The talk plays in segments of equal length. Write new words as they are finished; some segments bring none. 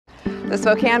The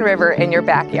Spokane River in your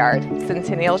backyard,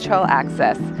 Centennial Trail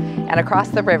access, and across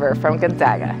the river from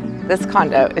Gonzaga. This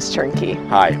condo is turnkey.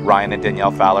 Hi, Ryan and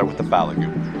Danielle Fowler with the Fowler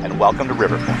Group, and welcome to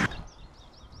Riverpoint.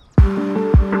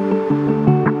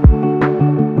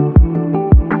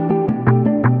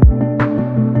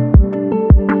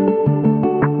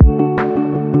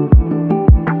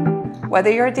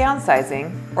 Whether you're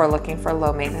downsizing or looking for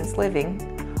low-maintenance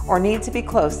living or need to be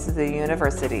close to the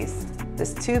universities,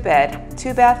 this 2-bed,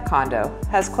 2-bath condo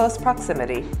has close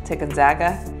proximity to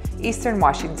Gonzaga, Eastern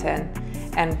Washington,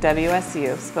 and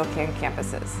WSU Spokane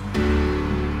campuses.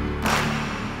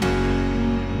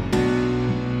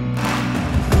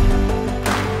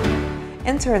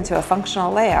 Enter into a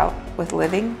functional layout with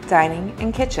living, dining,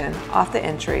 and kitchen off the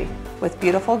entry with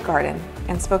beautiful garden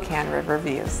and Spokane River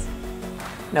views.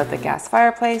 Note the gas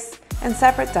fireplace and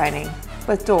separate dining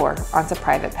with door onto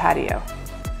private patio.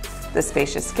 The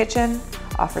spacious kitchen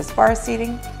offers bar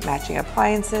seating, matching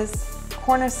appliances,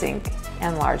 corner sink,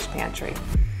 and large pantry.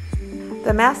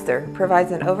 The master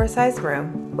provides an oversized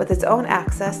room with its own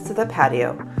access to the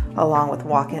patio, along with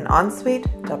walk-in ensuite,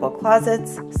 double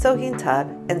closets, soaking tub,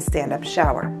 and stand-up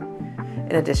shower.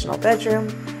 An additional bedroom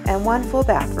and 1 full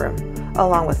bathroom,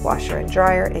 along with washer and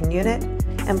dryer in unit,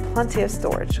 and plenty of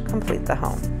storage complete the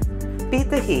home. Beat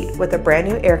the heat with a brand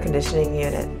new air conditioning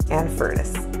unit and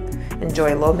furnace.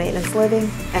 Enjoy low maintenance living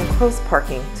and close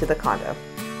parking to the condo.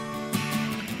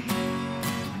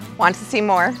 Want to see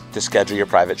more? To schedule your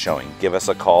private showing, give us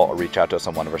a call or reach out to us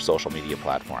on one of our social media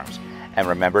platforms. And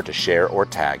remember to share or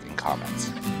tag in comments.